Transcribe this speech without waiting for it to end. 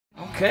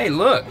Okay,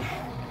 look.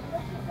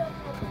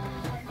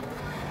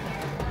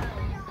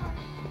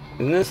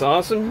 Isn't this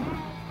awesome?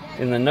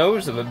 In the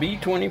nose of a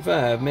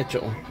B-25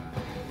 Mitchell.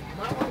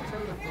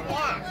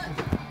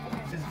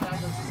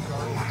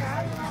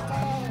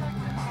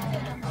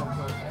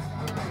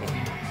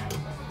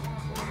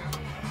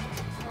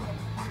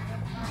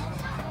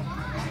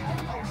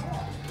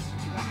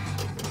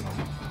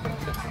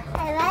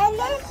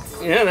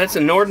 Yeah, that's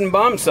a Norden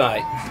bomb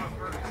site.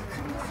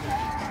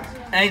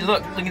 Hey,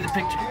 look at the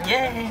picture.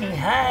 Yay,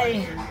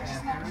 hi.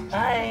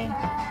 Hi.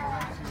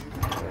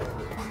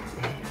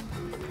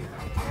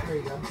 There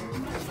you go.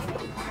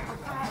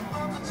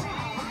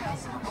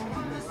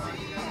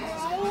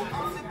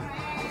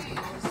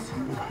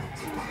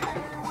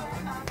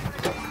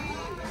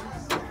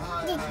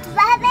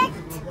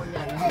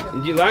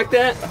 Did you like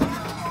that?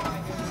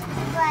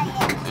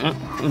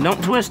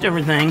 Don't twist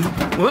everything.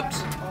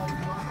 Whoops.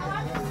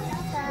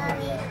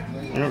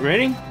 You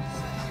ready?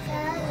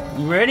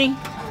 You ready?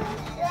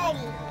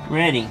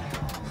 Ready.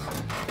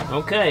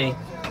 Okay.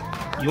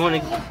 You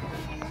want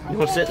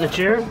to sit in the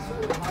chair?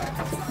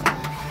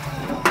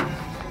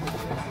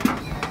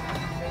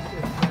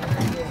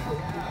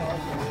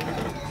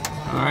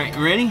 All right,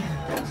 you ready?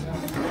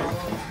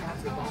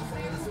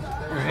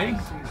 Ready?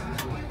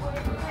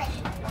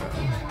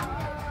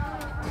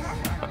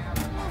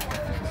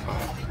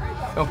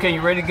 Okay,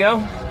 you ready to go?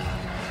 Yes.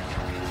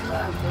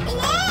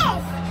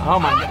 Oh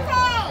my God.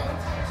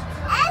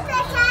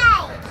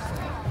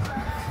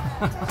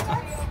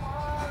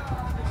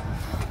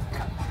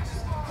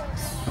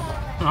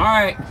 All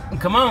right,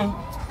 come on.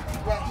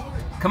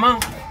 Come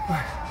on.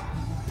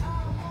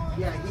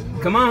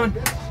 Come on.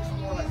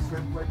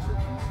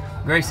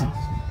 Grayson.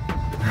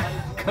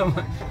 Come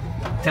on.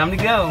 Time to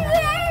go.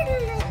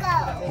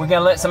 We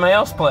gotta let somebody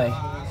else play.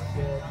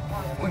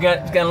 We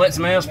gotta let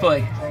somebody else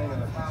play.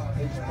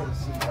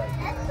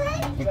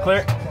 You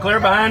clear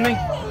behind me?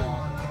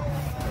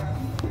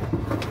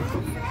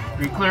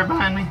 Are you clear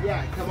behind me?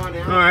 Yeah, come on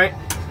now. All right.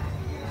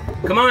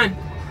 Come on.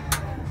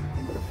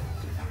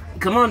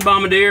 Come on,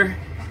 Bombardier.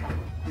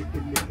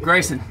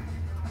 Grayson.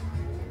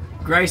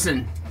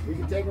 Grayson. We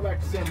can take her back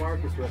to San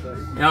Marcos with us.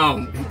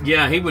 Oh,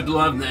 yeah, he would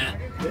love that.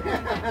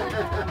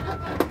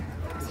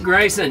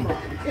 Grayson.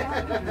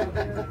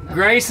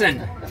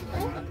 Grayson.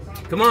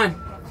 Come on.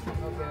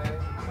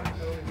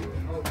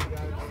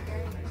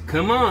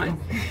 Come on.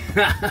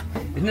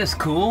 Isn't this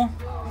cool?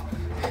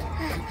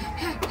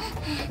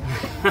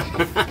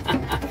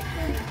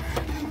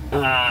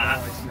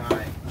 No, it's not.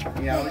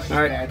 You know, it's just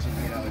All right. imagine,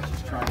 you know, it's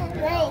just trying to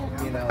get out.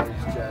 You know,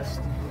 it's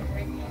just,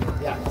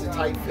 yeah, it's a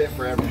tight fit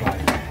for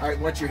everybody. All right,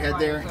 once your head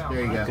there,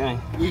 there you go. Okay.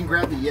 You can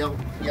grab the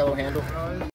yellow handle.